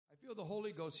feel the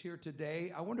Holy Ghost here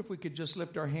today. I wonder if we could just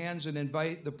lift our hands and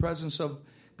invite the presence of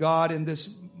God in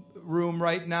this room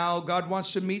right now. God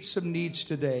wants to meet some needs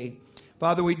today.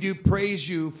 Father, we do praise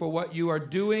you for what you are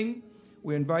doing.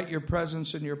 We invite your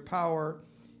presence and your power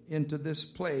into this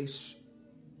place,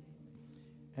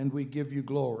 and we give you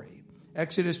glory.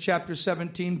 Exodus chapter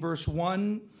 17, verse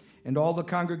 1, and all the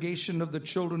congregation of the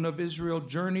children of Israel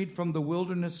journeyed from the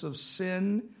wilderness of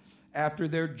Sin after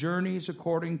their journeys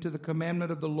according to the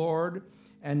commandment of the Lord,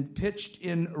 and pitched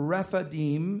in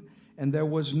Rephidim, and there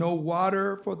was no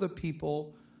water for the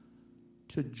people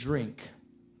to drink.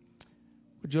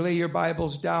 Would you lay your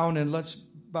Bibles down and let's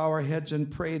bow our heads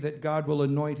and pray that God will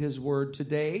anoint his word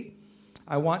today.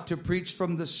 I want to preach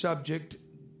from the subject,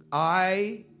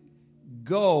 I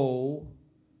go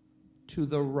to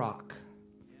the rock.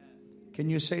 Can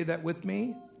you say that with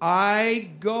me?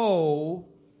 I go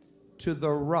to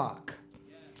the rock.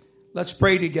 Let's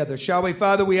pray together, shall we?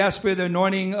 Father, we ask for the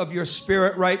anointing of your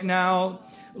Spirit right now.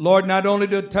 Lord, not only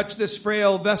to touch this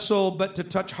frail vessel, but to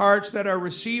touch hearts that are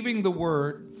receiving the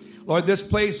word. Lord, this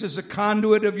place is a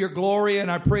conduit of your glory,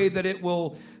 and I pray that it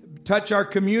will touch our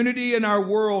community and our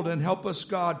world and help us,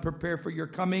 God, prepare for your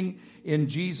coming in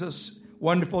Jesus'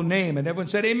 wonderful name. And everyone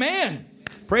said, amen.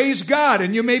 Praise God,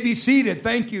 and you may be seated.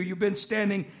 Thank you. You've been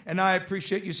standing, and I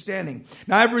appreciate you standing.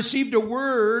 Now, I've received a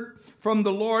word from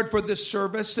the Lord for this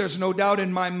service. There's no doubt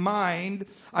in my mind.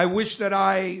 I wish that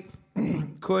I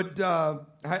could,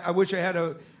 I wish I had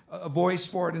a voice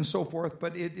for it and so forth,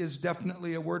 but it is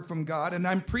definitely a word from God. And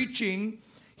I'm preaching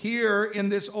here in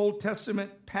this Old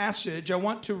Testament passage. I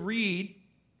want to read,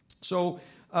 so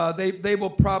they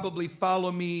will probably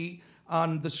follow me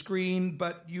on the screen,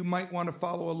 but you might want to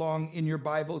follow along in your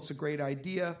Bible. It's a great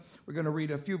idea. We're going to read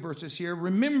a few verses here.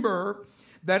 Remember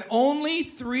that only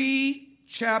 3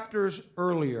 chapters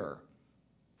earlier,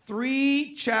 from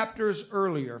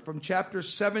chapter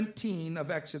 17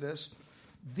 of Exodus,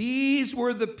 these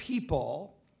were the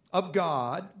people of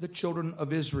God, the children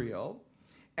of Israel,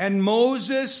 and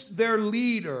Moses, their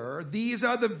leader. These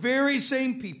are the very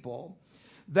same people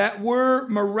that were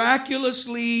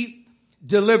miraculously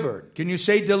delivered. Can you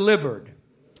say delivered?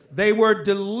 They were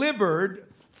delivered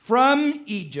from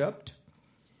Egypt,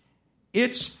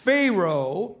 its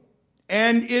Pharaoh,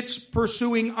 and its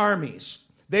pursuing armies.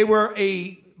 They were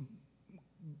a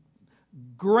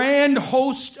grand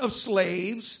host of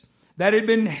slaves that had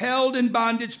been held in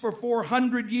bondage for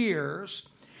 400 years.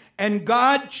 And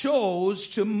God chose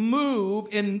to move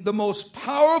in the most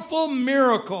powerful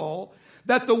miracle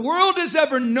that the world has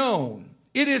ever known.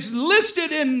 It is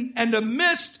listed in and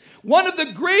amidst one of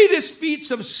the greatest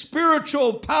feats of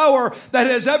spiritual power that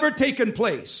has ever taken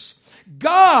place.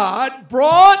 God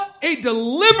brought a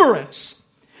deliverance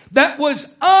that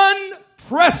was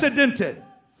unprecedented.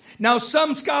 Now,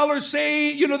 some scholars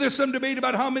say, there's some debate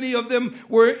about how many of them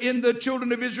were in the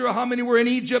children of Israel, how many were in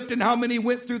Egypt, and how many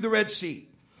went through the Red Sea.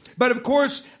 But of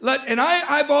course,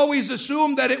 I've always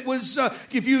assumed that it was,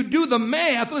 if you do the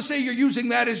math, let's say you're using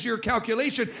that as your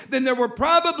calculation, then there were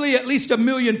probably at least 1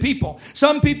 million people.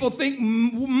 Some people think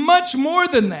much more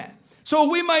than that. So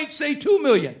we might say 2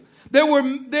 million. There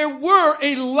were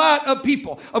a lot of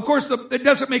people. Of course, it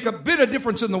doesn't make a bit of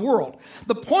difference in the world.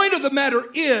 The point of the matter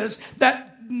is that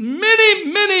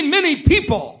many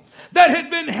people that had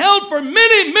been held for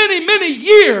many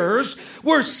years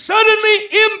were suddenly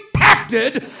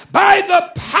impacted by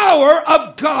the power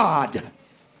of God.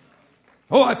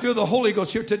 Oh, I feel the Holy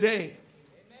Ghost here today.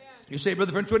 You say,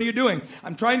 Brother French, what are you doing?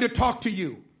 I'm trying to talk to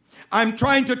you. I'm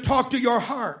trying to talk to your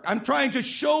heart. I'm trying to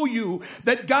show you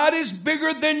that God is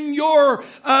bigger than your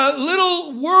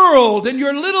little world and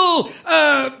your little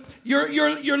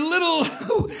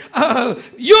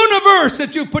universe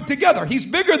that you've put together. He's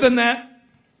bigger than that.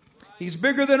 He's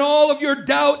bigger than all of your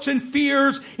doubts and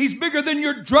fears. He's bigger than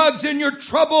your drugs and your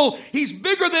trouble. He's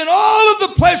bigger than all of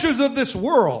the pleasures of this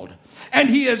world. And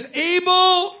he is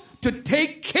able to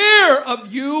take care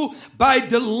of you by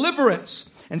deliverance.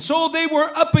 And so they were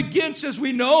up against, as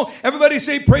we know, everybody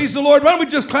say, praise the Lord. Why don't we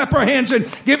just clap our hands and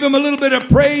give him a little bit of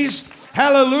praise?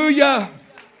 Hallelujah.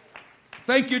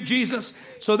 Thank you, Jesus.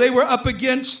 So they were up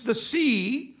against the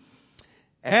sea,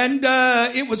 and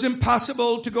it was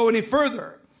impossible to go any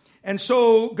further. And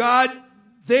so God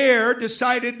there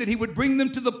decided that he would bring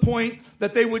them to the point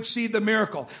that they would see the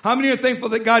miracle. How many are thankful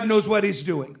that God knows what he's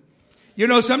doing?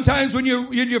 Sometimes when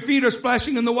your feet are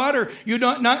splashing in the water, you're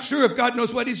not sure if God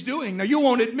knows what he's doing. Now, you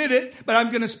won't admit it, but I'm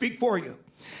going to speak for you.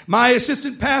 My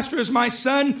assistant pastor is my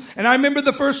son, and I remember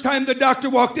the first time the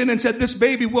doctor walked in and said, this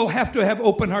baby will have to have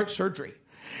open heart surgery.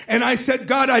 And I said,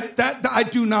 God, I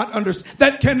do not understand.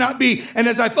 That cannot be. And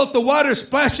as I felt the water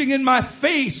splashing in my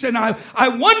face, and I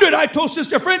wondered, I told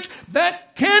Sister French,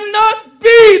 that cannot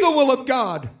be the will of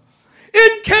God.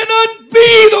 It cannot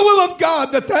be the will of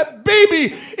God that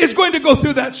baby is going to go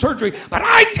through that surgery. But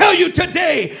I tell you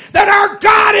today that our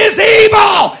God is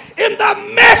able in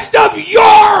the midst of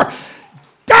your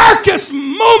darkest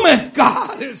moment.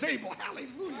 God is able.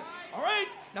 Hallelujah. All right.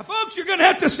 Now, folks, you're going to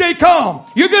have to stay calm.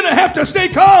 You're going to have to stay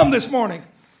calm this morning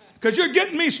because you're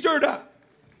getting me stirred up.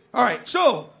 All right.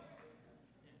 So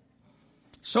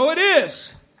it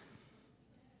is.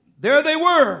 There they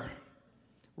were.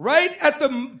 Right at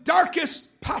the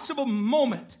darkest possible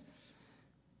moment,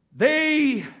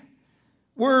 they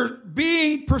were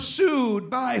being pursued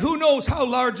by who knows how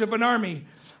large of an army.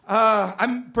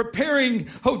 I'm preparing,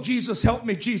 oh, Jesus, help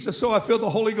me, Jesus. So I feel the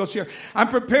Holy Ghost here. I'm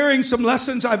preparing some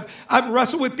lessons. I've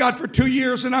wrestled with God for 2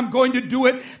 years, and I'm going to do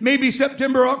it maybe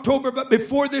September, October. But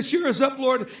before this year is up,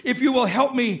 Lord, if you will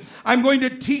help me, I'm going to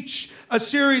teach a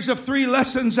series of 3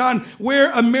 lessons on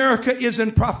where America is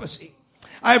in prophecy.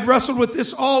 I've wrestled with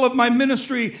this all of my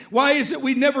ministry. Why is it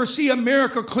we never see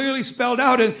America clearly spelled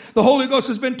out? And the Holy Ghost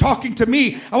has been talking to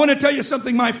me. I want to tell you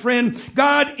something, my friend.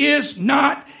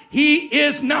 He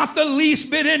is not the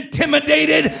least bit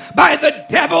intimidated by the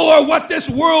devil or what this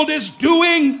world is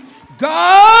doing.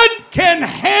 God can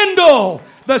handle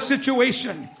the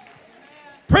situation.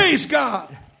 Praise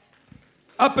God.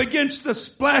 Up against the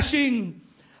splashing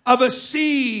of a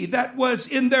sea that was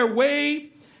in their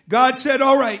way, God said,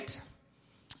 all right,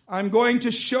 I'm going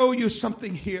to show you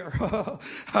something here.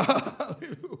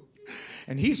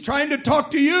 And he's trying to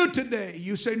talk to you today.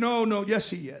 You say, no, yes,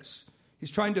 he is.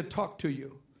 He's trying to talk to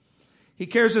you. He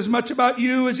cares as much about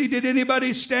you as he did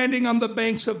anybody standing on the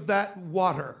banks of that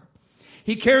water.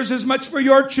 He cares as much for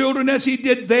your children as he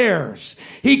did theirs.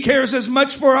 He cares as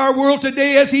much for our world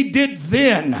today as he did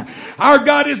then. Our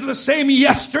God is the same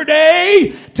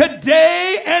yesterday,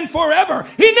 today, and forever.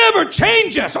 He never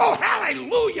changes. Oh,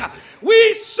 hallelujah.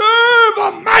 We serve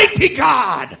a mighty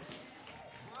God.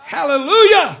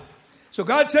 Hallelujah. So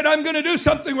God said, I'm going to do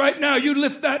something right now. You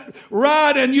lift that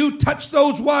rod and you touch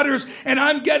those waters, and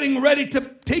I'm getting ready to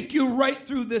take you right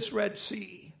through this Red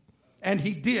Sea. And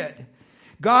he did.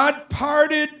 God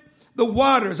parted the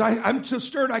waters. I'm so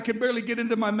stirred I can barely get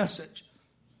into my message.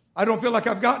 I don't feel like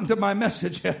I've gotten to my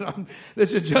message yet.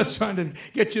 This is just trying to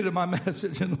get you to my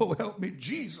message. And oh, help me,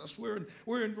 Jesus.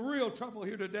 We're in real trouble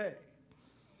here today.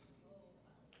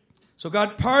 So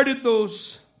God parted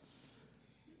those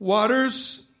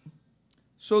waters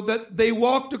so that they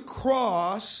walked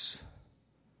across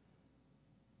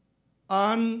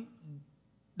on...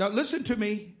 Now listen to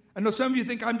me. I know some of you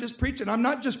think I'm just preaching. I'm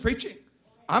not just preaching.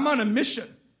 I'm on a mission.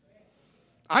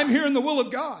 I'm here in the will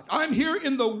of God. I'm here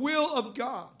in the will of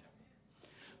God.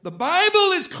 The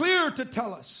Bible is clear to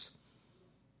tell us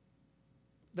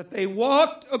that they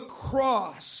walked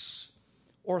across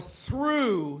or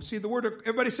through. See the word,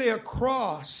 everybody say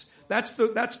across. That's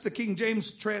the King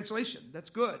James translation. That's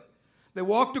good. They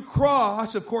walked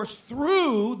across, of course,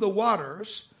 through the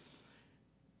waters.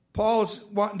 Paul's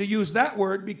wanting to use that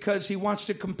word because he wants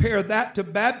to compare that to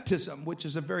baptism, which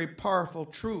is a very powerful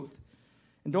truth.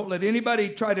 And don't let anybody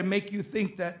try to make you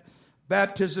think that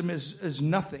baptism is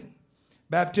nothing.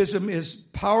 Baptism is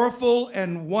powerful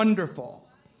and wonderful.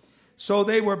 So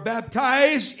they were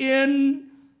baptized in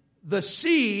the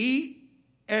sea,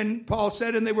 and Paul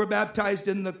said, and they were baptized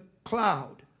in the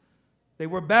cloud. They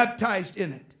were baptized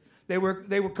in it. They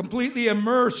were completely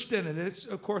immersed in it. It's,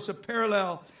 of course, a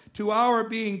parallel to our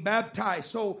being baptized.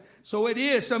 So it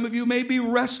is. Some of you may be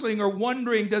wrestling or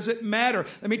wondering, does it matter?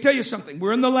 Let me tell you something.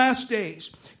 We're in the last days.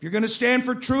 If you're going to stand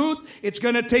for truth, it's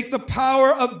going to take the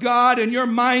power of God, and your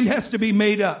mind has to be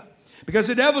made up. Because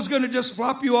the devil's going to just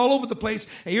flop you all over the place,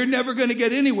 and you're never going to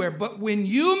get anywhere. But when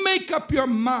you make up your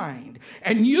mind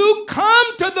and you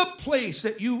come to the place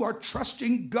that you are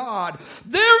trusting God,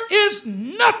 there is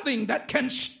nothing that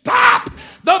can stop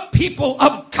the people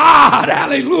of God.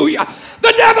 Hallelujah.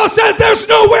 The devil says there's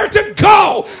nowhere to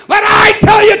go. But I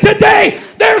tell you today,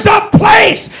 there's a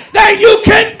place that you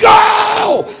can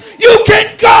go. You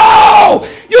can go.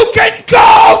 You can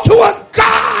go to a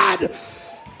God.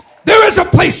 There is a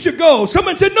place to go.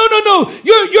 Someone said, no,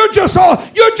 you're just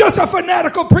a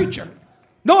fanatical preacher.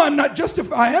 No, I'm not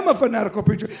I am a fanatical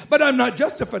preacher, but I'm not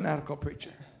just a fanatical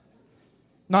preacher.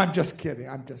 No, I'm just kidding.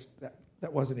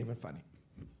 That wasn't even funny.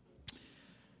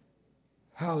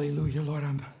 Hallelujah, Lord,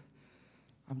 I'm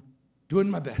doing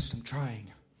my best. I'm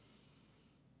trying.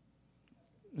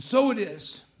 And so it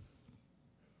is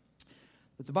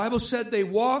that the Bible said they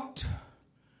walked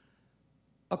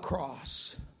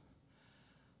across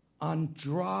on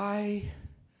dry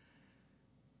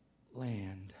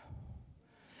land.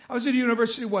 I was at a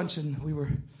university once, and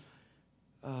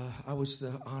I was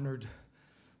the honored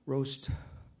roast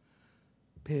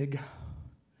pig.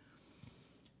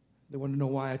 They wanted to know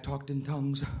why I talked in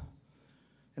tongues,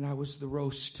 and I was the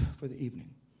roast for the evening.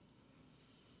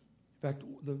 In fact,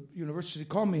 the university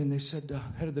called me, and they said,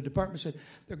 head of the department said,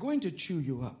 they're going to chew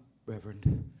you up,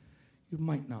 Reverend. You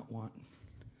might not want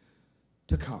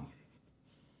to come.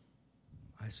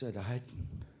 I said,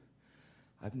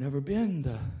 I've never been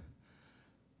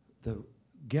the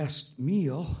guest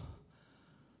meal,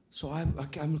 so I'm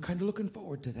kind of looking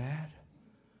forward to that.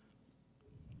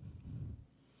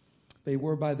 They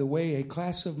were, by the way, a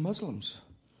class of Muslims.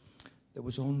 There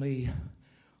was only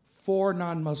 4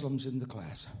 non-Muslims in the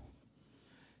class.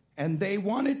 And they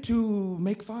wanted to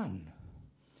make fun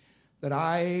that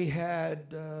I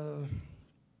had a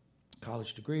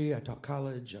college degree, I taught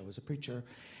college, I was a preacher,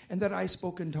 and that I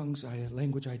spoke in tongues, a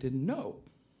language I didn't know.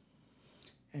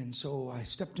 And so I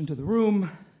stepped into the room.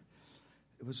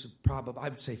 It was probably, I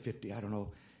would say 50. I don't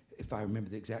know if I remember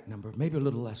the exact number, maybe a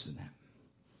little less than that.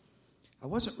 I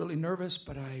wasn't really nervous,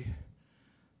 but I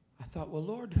thought, well,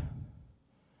 Lord,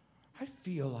 I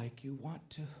feel like you want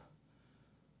to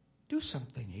do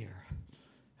something here.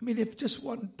 I mean, if just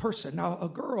one person, now a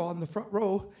girl on the front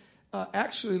row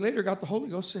actually later got the Holy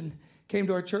Ghost and came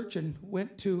to our church and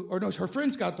went to, or no, her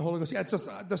friends got the Holy Ghost. Yeah,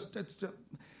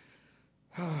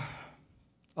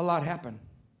 a lot happened,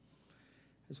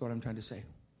 is what I'm trying to say.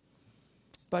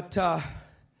 But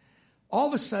all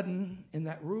of a sudden, in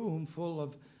that room full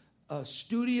of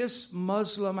studious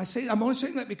Muslim, I'm only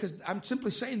saying that because I'm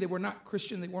simply saying they were not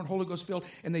Christian, they weren't Holy Ghost filled,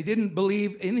 and they didn't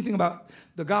believe anything about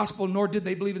the gospel, nor did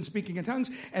they believe in speaking in tongues,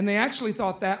 and they actually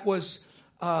thought that was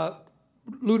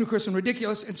ludicrous and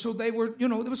ridiculous, and so they were,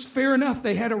 it was fair enough.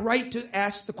 They had a right to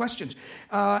ask the questions.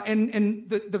 And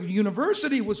the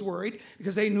university was worried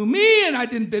because they knew me, and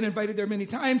I'd been invited there many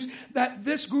times, that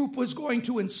this group was going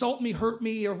to insult me, hurt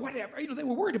me, or whatever. They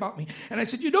were worried about me. And I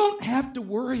said, you don't have to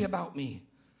worry about me.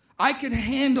 I can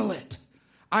handle it.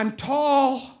 I'm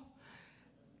tall,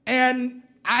 and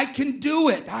I can do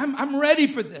it. I'm ready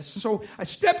for this. So I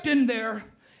stepped in there,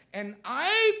 and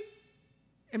I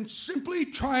am simply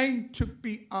trying to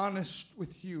be honest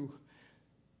with you.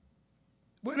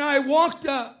 When I walked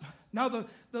up, now the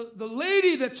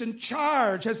lady that's in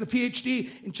charge, has the PhD,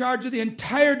 in charge of the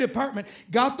entire department,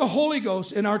 got the Holy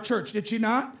Ghost in our church. Did she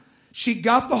not? She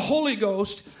got the Holy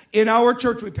Ghost in our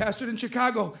church. We pastored in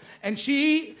Chicago. And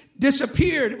she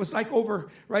disappeared. It was like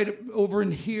right over in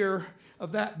here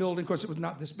of that building. Of course, it was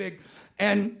not this big.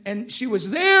 And she was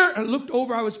there and looked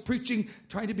over. I was preaching,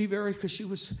 trying to be because she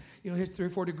was, hit 3 or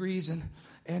 4 degrees.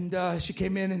 And she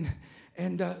came in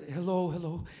and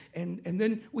hello. And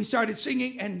then we started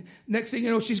singing. And next thing you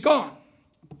know, she's gone.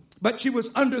 But she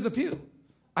was under the pew.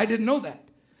 I didn't know that.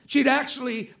 She'd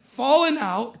actually fallen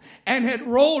out and had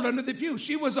rolled under the pew.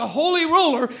 She was a holy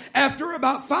roller after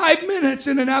about 5 minutes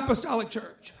in an apostolic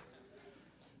church.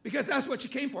 Because that's what she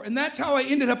came for. And that's how I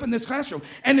ended up in this classroom.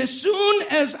 And as soon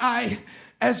as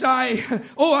church, I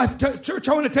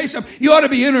want to tell you something. You ought to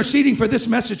be interceding for this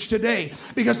message today.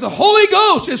 Because the Holy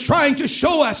Ghost is trying to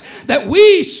show us that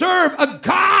we serve a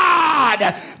God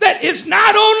that is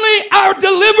not only our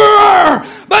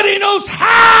deliverer, but He knows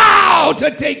how to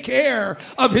take care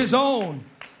of His own.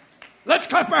 Let's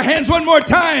clap our hands one more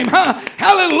time. Huh?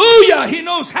 Hallelujah. He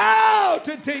knows how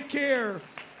to take care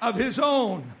of His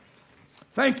own.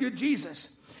 Thank you,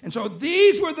 Jesus. And so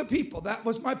these were the people. That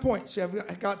was my point. See, I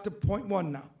got to point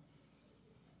 1 now.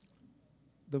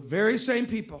 The very same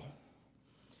people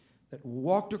that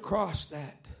walked across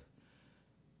that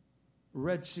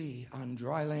Red Sea on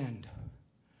dry land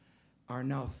are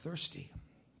now thirsty.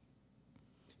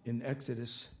 In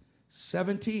Exodus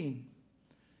 17,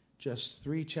 just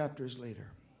 3 chapters later.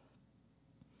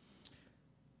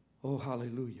 Oh,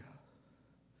 hallelujah.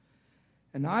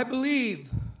 And I believe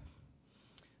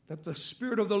that the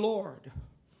Spirit of the Lord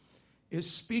is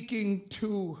speaking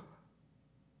to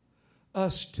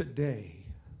us today.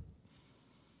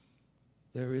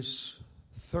 There is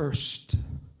thirst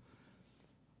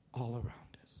all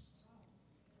around us.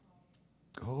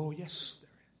 Oh, yes, there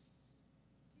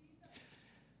is.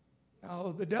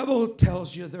 Now, the devil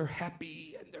tells you they're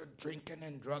happy and they're drinking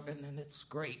and drugging and it's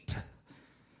great.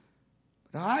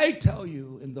 But I tell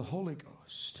you, in the Holy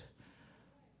Ghost,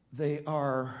 they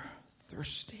are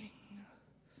thirsting.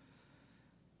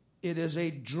 It is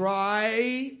a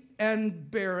dry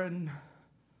and barren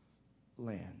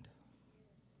land.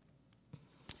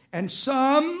 And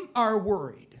some are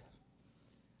worried,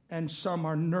 and some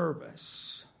are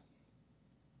nervous.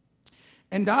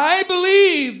 And I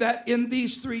believe that in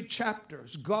these 3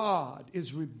 chapters, God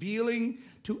is revealing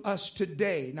to us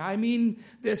today. Now, I mean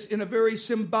this in a very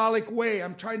symbolic way.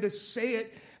 I'm trying to say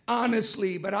it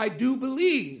honestly, but I do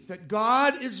believe that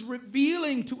God is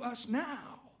revealing to us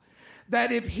now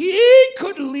that if He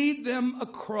could lead them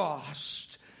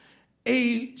across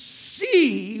a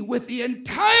sea with the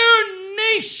entire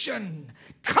nation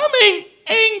coming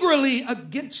angrily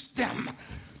against them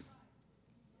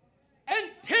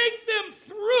and take them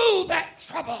through that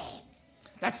trouble,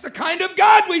 that's the kind of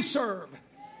God we serve.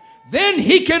 Then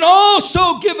He can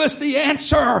also give us the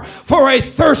answer for a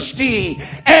thirsty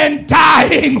and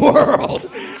dying world.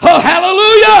 Oh,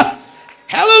 hallelujah!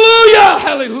 Hallelujah!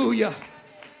 Hallelujah!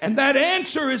 And that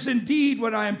answer is indeed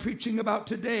what I am preaching about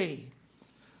today.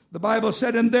 The Bible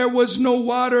said, and there was no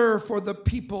water for the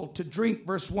people to drink.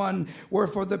 Verse 1,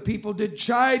 wherefore the people did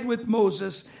chide with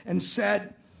Moses and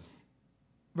said,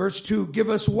 verse 2, give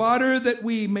us water that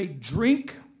we may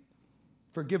drink.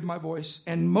 Forgive my voice.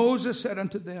 And Moses said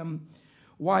unto them,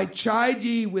 why chide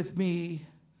ye with me?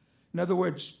 In other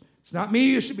words, it's not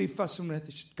me you should be fussing with.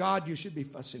 It's God you should be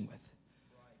fussing with.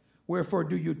 Wherefore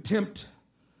do you tempt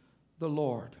the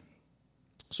Lord?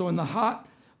 So in the hot,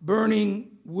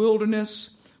 burning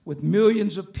wilderness with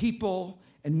millions of people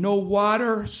and no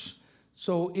waters,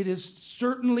 so it is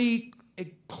certainly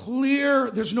a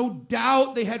clear, there's no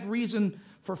doubt they had reason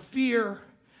for fear.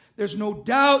 There's no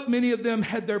doubt many of them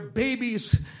had their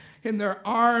babies in their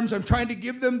arms. I'm trying to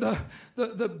give them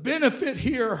the benefit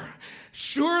here.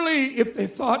 Surely if they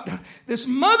thought, this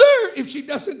mother, if she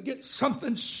doesn't get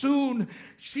something soon,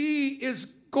 she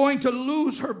is going to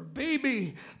lose her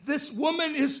baby. This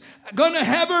woman is going to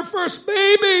have her first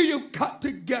baby. You've got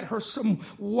to get her some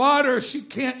water. She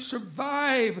can't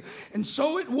survive. And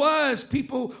so it was.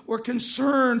 People were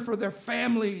concerned for their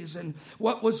families and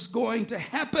what was going to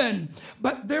happen.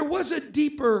 But there was a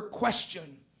deeper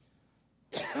question.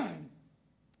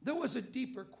 There was a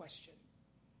deeper question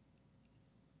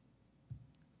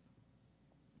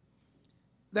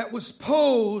that was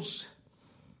posed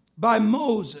by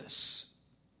Moses,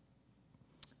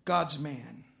 God's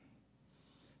man.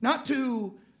 Not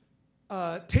to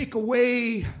take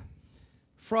away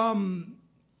from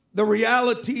the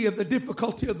reality of the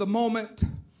difficulty of the moment.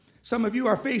 Some of you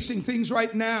are facing things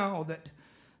right now that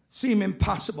seem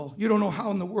impossible. You don't know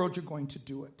how in the world you're going to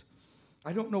do it.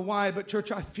 I don't know why, but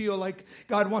church, I feel like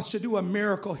God wants to do a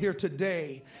miracle here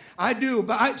today. I do,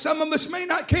 but some of us may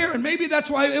not care, and maybe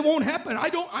that's why it won't happen. I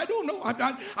don't know.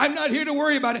 I'm not here to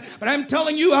worry about it, but I'm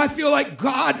telling you, I feel like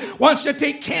God wants to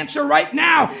take cancer right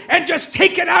now and just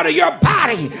take it out of your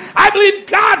body. I believe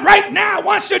God right now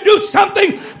wants to do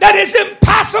something that is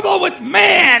impossible with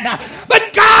man,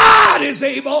 but God is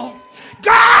able.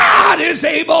 God is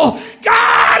able.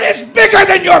 God is bigger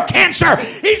than your cancer.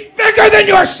 He's bigger than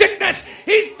your sickness.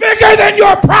 He's bigger than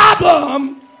your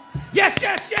problem. Yes,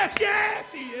 yes, yes,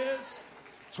 yes, He is.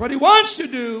 That's what He wants to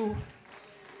do.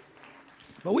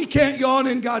 But we can't yawn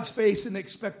in God's face and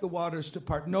expect the waters to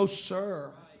part. No,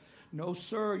 sir. No,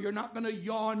 sir. You're not going to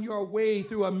yawn your way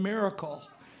through a miracle.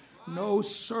 No,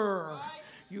 sir.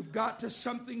 You've got to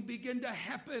something begin to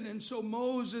happen. And so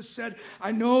Moses said,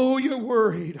 I know you're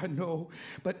worried. I know.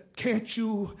 But can't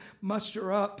you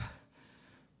muster up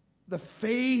the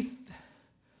faith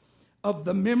of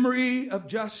the memory of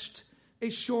just a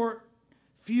short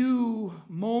few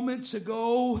moments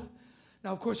ago?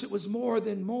 Now, of course, it was more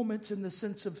than moments in the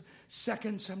sense of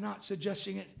seconds. I'm not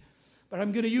suggesting it. But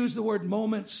I'm going to use the word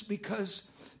moments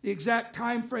because the exact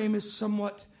time frame is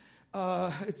somewhat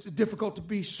it's difficult to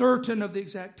be certain of the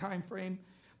exact time frame,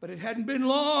 but it hadn't been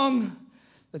long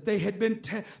that they had been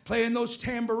playing those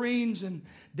tambourines and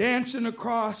dancing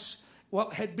across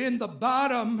what had been the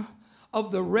bottom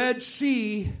of the Red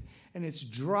Sea, and it's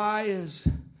dry as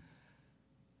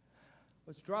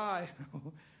it's dry.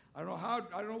 I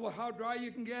don't know how dry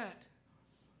you can get,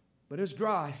 but it's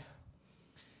dry.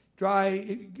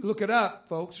 Dry. Look it up,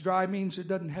 folks. Dry means it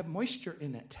doesn't have moisture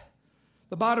in it.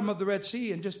 The bottom of the Red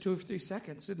Sea in just 2 or 3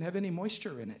 seconds didn't have any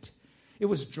moisture in it. It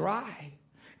was dry.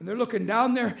 And they're looking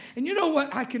down there. And you know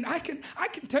what? I can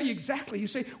tell you exactly. You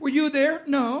say, were you there?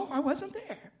 No, I wasn't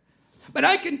there. But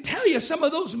I can tell you some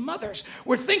of those mothers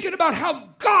were thinking about how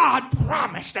God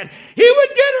promised that He would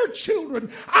get her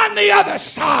children on the other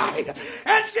side.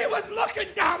 And she was looking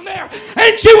down there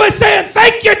and she was saying,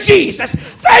 thank you, Jesus.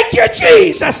 Thank you,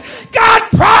 Jesus.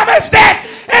 God promised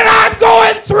it and I'm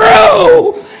going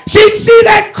through. She'd see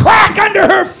that crack under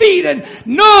her feet and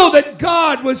know that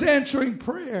God was answering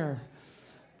prayer.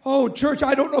 Oh, church,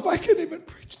 I don't know if I can even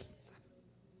preach this.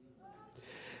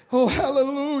 Oh,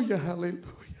 hallelujah, hallelujah.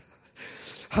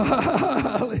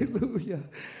 Hallelujah.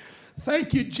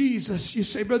 Thank you, Jesus. You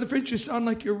say, Brother French, you sound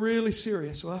like you're really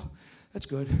serious. Well, that's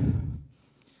good.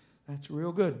 That's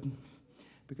real good.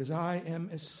 Because I am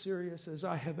as serious as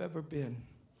I have ever been.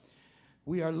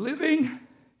 We are living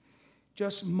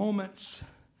just moments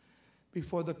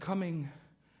before the coming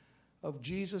of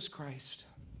Jesus Christ.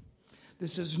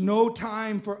 This is no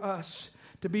time for us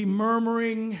to be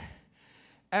murmuring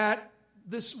at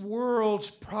this world's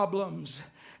problems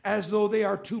as though they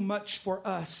are too much for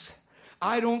us.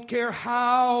 I don't care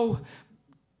how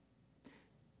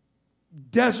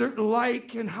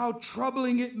desert-like and how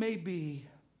troubling it may be.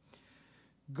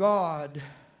 God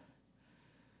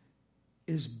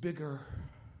is bigger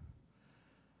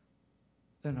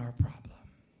than our problem.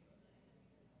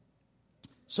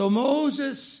 So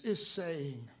Moses is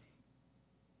saying,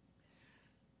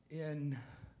 in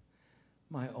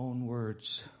my own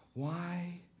words,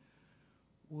 why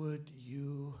would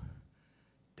you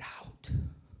doubt?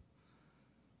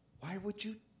 Why would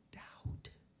you doubt?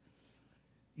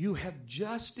 You have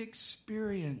just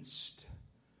experienced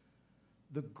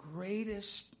the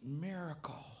greatest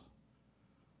miracle.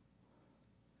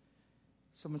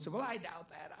 Someone said, well, I doubt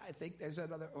that. I think there's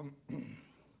another.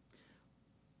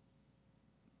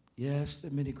 Yes,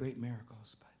 there are many great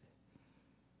miracles, but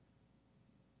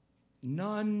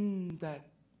none that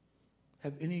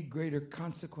have any greater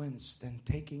consequence than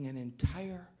taking an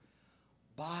entire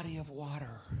body of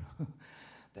water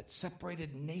that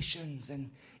separated nations and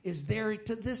is there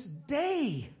to this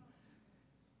day,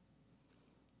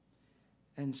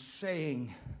 and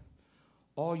saying,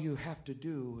 all you have to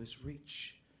do is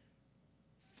reach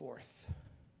forth.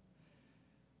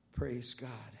 Praise God.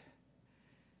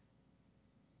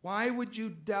 Why would you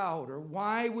doubt, or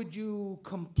why would you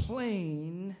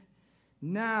complain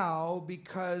now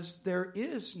because there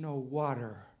is no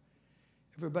water?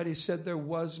 Everybody said there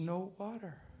was no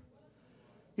water.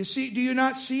 You see, do you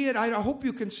not see it? I hope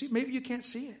you can see. Maybe you can't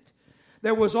see it.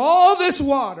 There was all this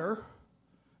water,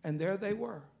 and there they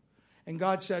were. And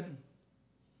God said,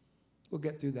 we'll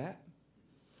get through that.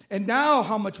 And now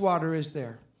how much water is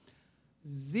there?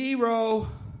 Zero.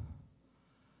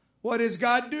 What is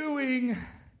God doing?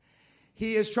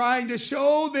 He is trying to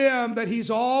show them that He's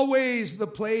always the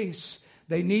place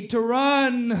they need to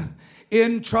run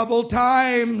in troubled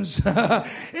times.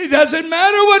 It doesn't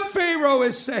matter what Pharaoh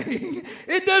is saying.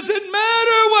 It doesn't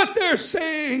matter what they're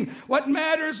saying. What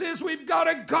matters is we've got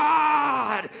a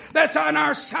God that's on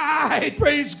our side.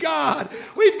 Praise God.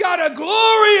 We've got a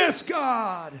glorious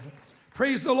God.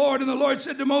 Praise the Lord. And the Lord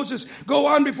said to Moses, go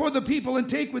on before the people and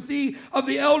take with thee of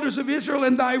the elders of Israel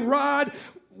and thy rod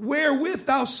wherewith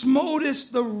thou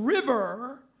smotest the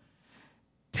river.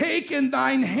 Take in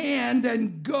thine hand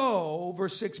and go.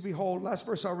 Verse 6, behold, last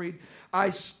verse I'll read.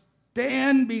 I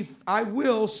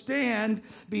will stand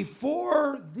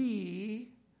before thee.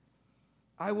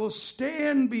 I will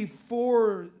stand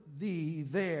before thee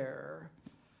there.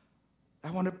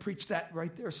 I want to preach that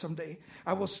right there someday.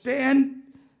 I will stand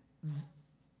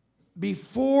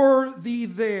before thee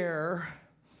there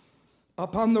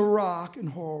upon the rock in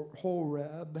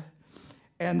Horeb,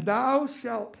 and thou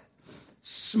shalt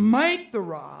smite the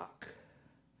rock,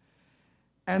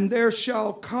 and there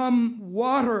shall come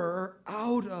water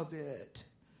out of it,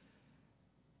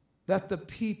 that the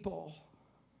people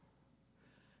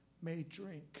may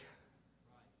drink.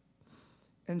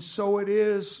 And so it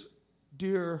is,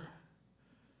 dear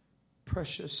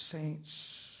precious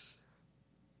saints,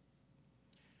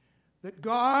 that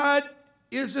God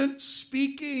isn't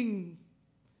speaking.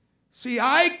 See,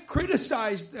 I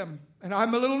criticized them, and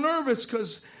I'm a little nervous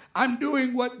because I'm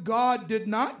doing what God did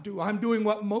not do. I'm doing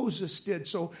what Moses did.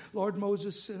 So, Lord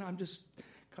Moses, and I'm just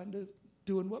kind of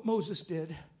doing what Moses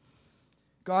did.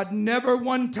 God never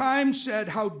one time said,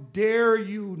 how dare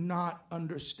you not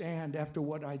understand after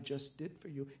what I just did for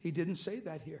you. He didn't say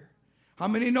that here. How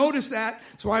many noticed that?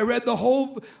 So I read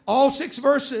all 6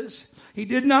 verses. He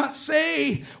did not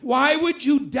say, why would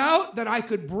you doubt that I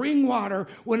could bring water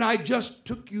when I just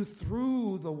took you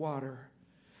through the water?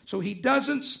 So he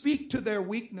doesn't speak to their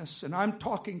weakness. And I'm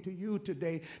talking to you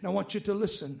today. And I want you to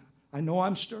listen. I know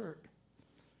I'm stirred,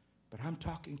 but I'm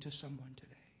talking to someone today.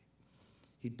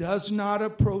 He does not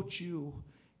approach you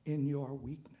in your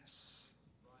weakness.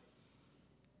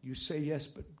 You say, yes,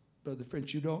 but Brother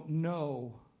French, you don't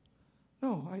know.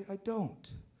 No, I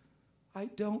don't. I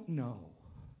don't know.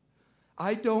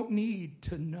 I don't need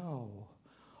to know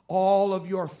all of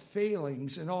your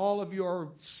failings and all of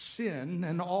your sin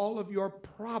and all of your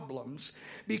problems,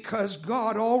 because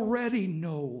God already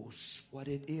knows what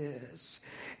it is.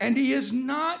 And He is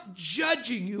not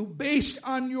judging you based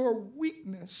on your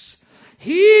weakness.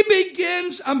 He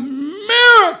begins a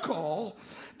miracle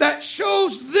that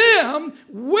shows them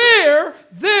where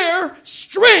their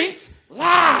strength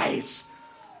lies.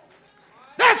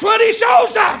 That's what he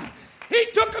shows them. He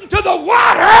took them to the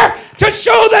water to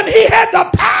show them he had the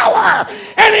power.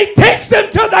 And he takes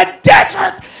them to the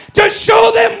desert to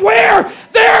show them where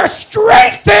their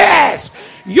strength is.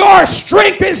 Your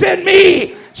strength is in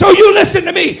me. So you listen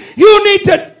to me. You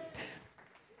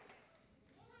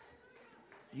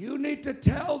need to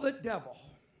tell the devil.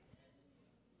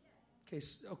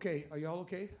 Okay, are y'all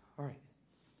okay? All right.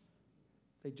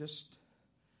 They just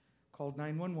called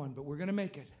 911, but we're going to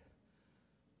make it.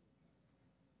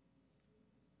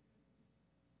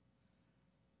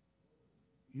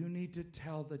 You need to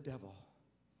tell the devil,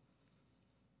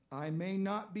 I may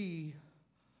not be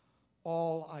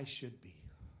all I should be.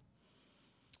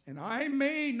 And I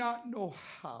may not know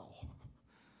how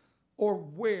or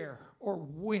where or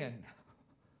when.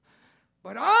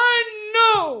 But I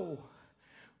know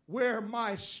where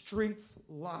my strength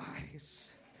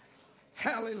lies.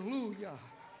 Hallelujah.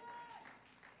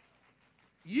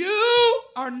 You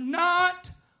are not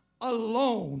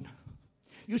alone.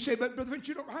 You say, but Brother Vince,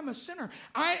 I'm a sinner.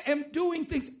 I am doing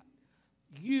things.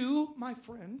 You, my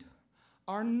friend,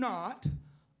 are not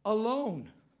alone.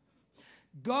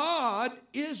 God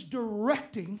is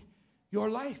directing your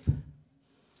life.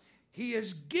 He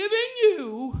is giving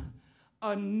you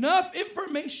enough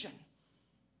information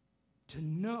to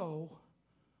know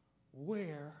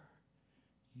where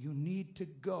you need to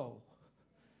go.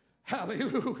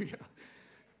 Hallelujah.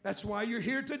 That's why you're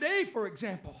here today, for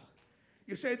example.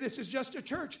 You say this is just a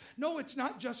church. No, it's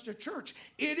not just a church.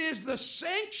 It is the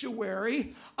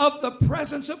sanctuary of the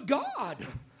presence of God.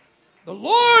 The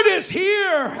Lord is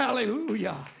here.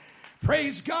 Hallelujah.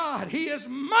 Praise God. He is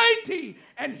mighty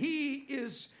and He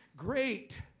is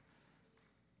great.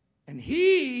 And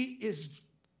He is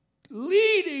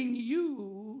leading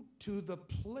you to the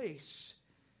place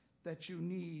that you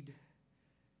need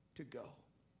to go.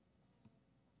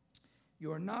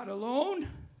 You are not alone.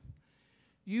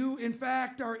 You, in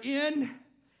fact, are in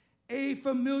a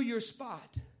familiar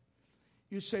spot.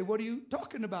 You say, what are you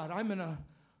talking about? I'm in a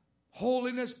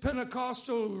holiness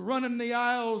Pentecostal, running the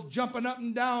aisles, jumping up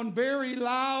and down, very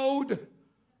loud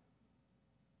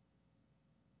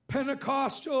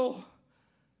Pentecostal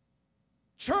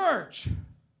church.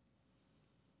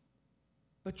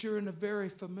 But you're in a very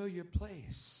familiar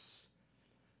place.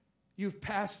 You've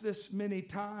passed this many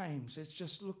times. It's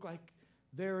just looked like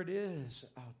there it is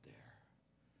out there.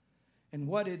 And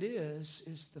what it is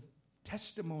the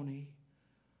testimony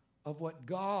of what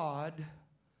God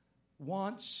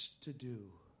wants to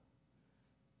do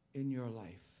in your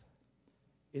life.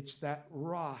 It's that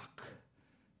rock.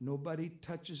 Nobody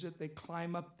touches it. They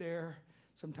climb up there.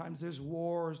 Sometimes there's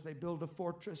wars. They build a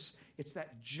fortress. It's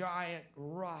that giant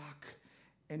rock.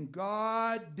 And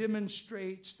God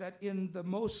demonstrates that in the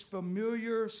most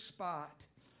familiar spot,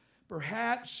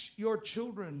 perhaps your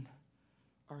children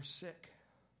are sick.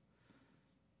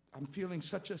 I'm feeling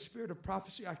such a spirit of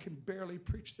prophecy, I can barely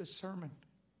preach this sermon.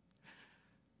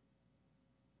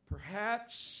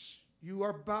 Perhaps you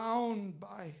are bound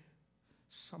by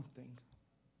something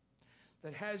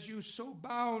that has you so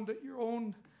bound that your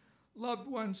own loved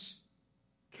ones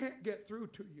can't get through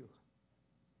to you.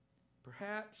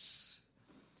 Perhaps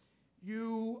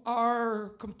you are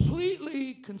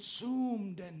completely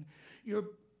consumed and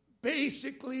you're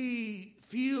basically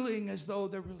feeling as though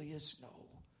there really is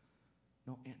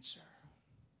no answer.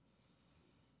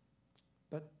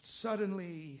 But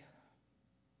suddenly,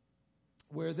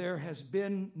 where there has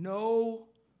been no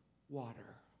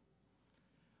water,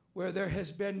 where there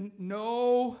has been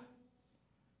no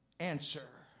answer,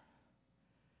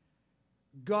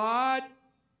 God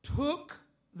took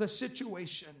the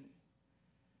situation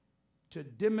to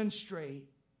demonstrate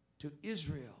to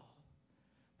Israel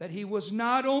that He was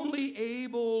not only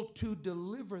able to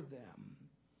deliver them,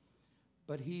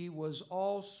 but He was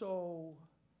also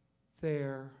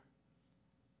their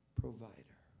provider.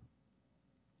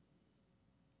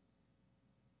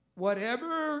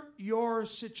 Whatever your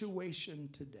situation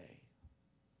today,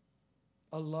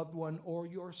 a loved one or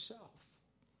yourself,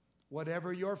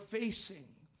 whatever you're facing,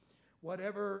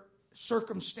 whatever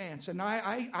circumstance, and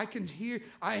I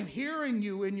am hearing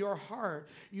you in your heart.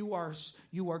 You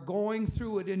are going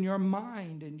through it in your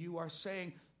mind, and you are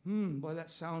saying, boy,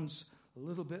 that sounds a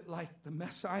little bit like the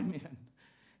mess I'm in.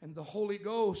 And the Holy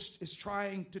Ghost is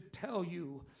trying to tell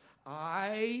you,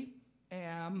 I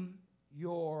am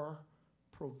your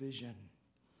provision.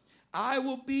 I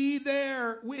will be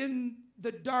there when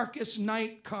the darkest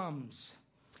night comes.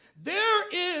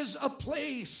 There is a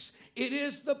place It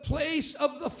is the place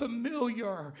of the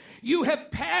familiar. You have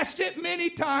passed it many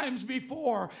times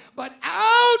before, but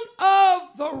out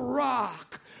of the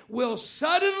rock will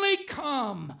suddenly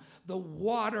come the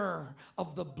water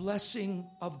of the blessing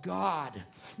of God.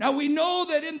 Now we know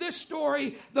that in this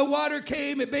story, the water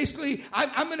came. It basically,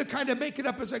 I'm going to kind of make it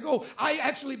up as I go. I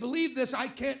actually believe this. I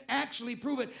can't actually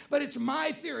prove it, but it's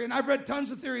my theory. And I've read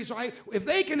tons of theories. So if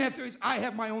they can have theories, I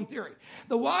have my own theory.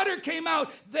 The water came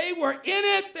out. They were in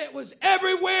it. It was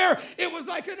everywhere. It was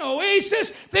like an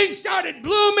oasis. Things started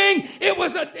blooming. It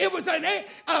was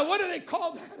what do they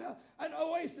call that? An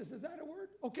oasis. Is that a word?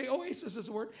 Okay, oasis is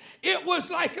a word. It was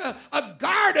like a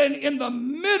garden in the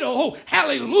middle. Oh,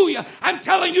 hallelujah. I'm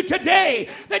telling you today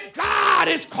that God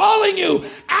is calling you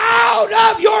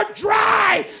out of your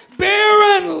dry,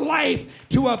 barren life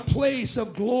to a place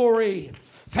of glory.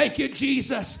 Thank you,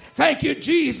 Jesus. Thank you,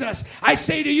 Jesus. I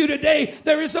say to you today,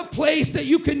 there is a place that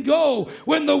you can go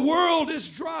when the world is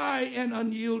dry and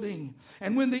unyielding.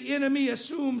 And when the enemy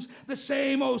assumes the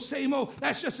same old,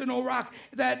 that's just an old rock,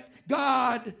 that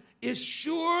God is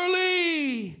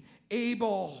surely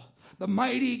able. The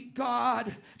mighty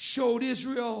God showed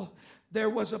Israel there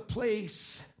was a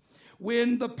place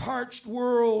when the parched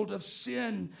world of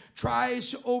sin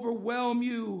tries to overwhelm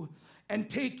you and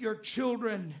take your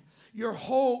children, your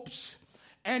hopes,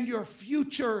 and your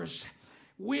futures.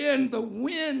 When the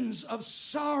winds of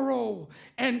sorrow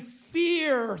and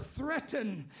fear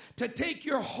threaten to take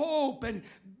your hope and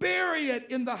bury it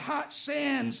in the hot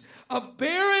sands of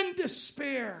barren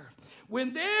despair,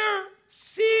 when there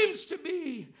seems to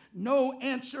be no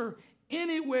answer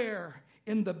anywhere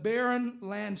in the barren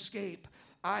landscape,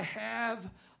 I have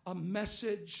a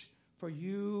message for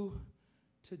you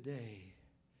today.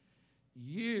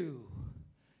 You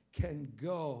can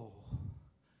go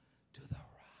to the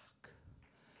rock.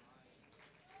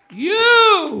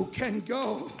 You can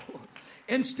go.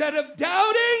 Instead of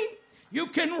doubting, you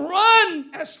can run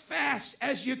as fast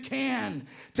as you can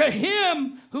to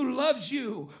Him who loves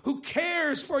you, who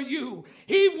cares for you.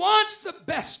 He wants the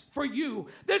best for you.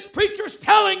 This preacher's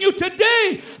telling you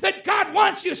today that God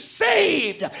wants you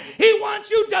saved. He wants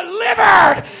you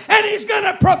delivered, and He's going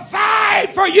to provide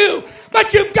for you.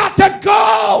 But you've got to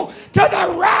go to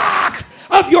the rock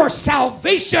of your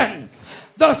salvation.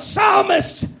 The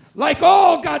psalmist, like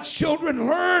all God's children,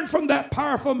 learned from that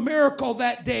powerful miracle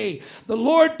that day. The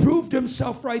Lord proved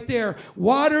Himself right there.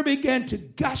 Water began to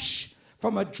gush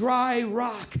from a dry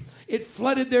rock. It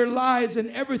flooded their lives and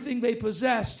everything they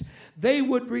possessed. They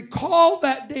would recall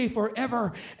that day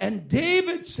forever. And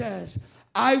David says,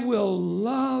 I will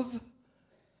love,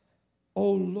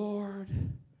 O Lord,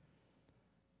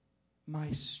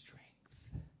 my strength.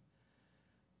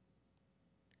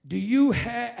 Do you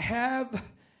have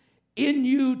in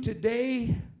you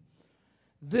today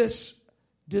this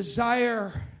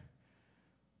desire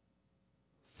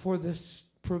for this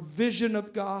provision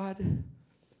of God?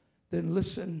 Then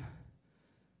listen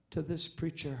to this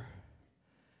preacher.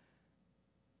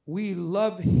 We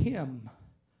love Him,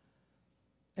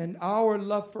 and our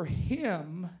love for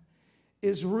Him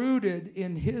is rooted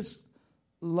in His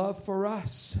love for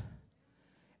us.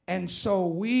 And so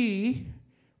we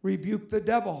rebuke the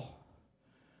devil.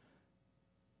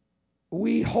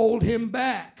 We hold him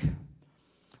back.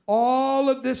 All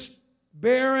of this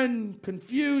barren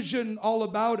confusion all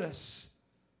about us,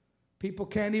 people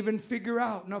can't even figure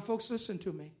out. Now, folks, listen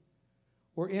to me.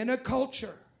 We're in a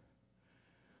culture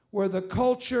where the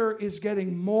culture is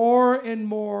getting more and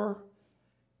more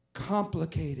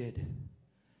complicated.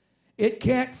 It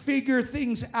can't figure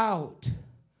things out.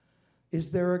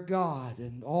 Is there a God?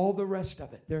 And all the rest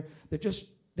of it.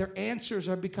 Their answers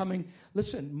are becoming,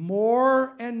 listen,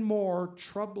 more and more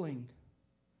troubling.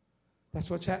 That's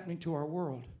what's happening to our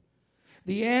world.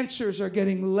 The answers are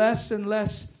getting less and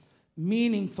less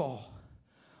meaningful.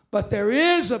 But there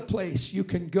is a place you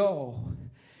can go.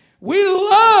 We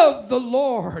love the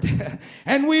Lord,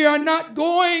 and we are not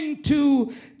going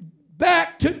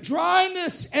back to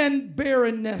dryness and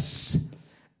barrenness,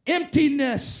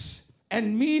 emptiness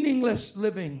and meaningless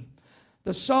living.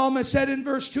 The psalmist said in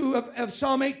verse 2 of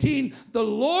Psalm 18, the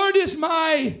Lord is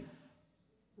my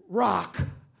rock.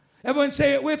 Everyone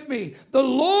say it with me. The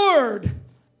Lord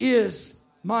is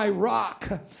my rock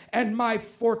and my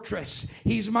fortress.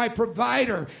 He's my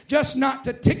provider. Just not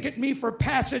to ticket me for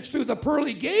passage through the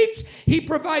pearly gates. He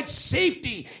provides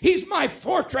safety. He's my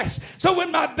fortress. So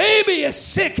when my baby is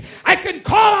sick, I can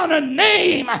call on a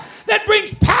name that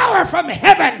brings power power from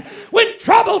heaven. When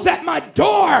trouble's at my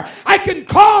door, I can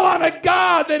call on a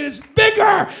God that is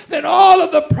bigger than all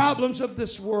of the problems of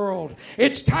this world.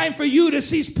 It's time for you to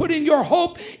cease putting your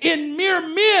hope in mere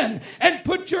men and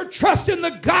put your trust in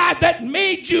the God that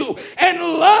made you and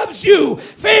loves you.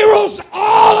 Pharaoh's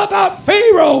all about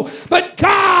Pharaoh, but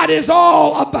God is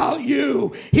all about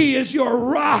you. He is your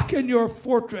rock and your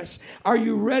fortress. Are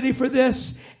you ready for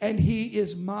this? And he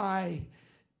is my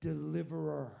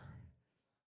deliverer.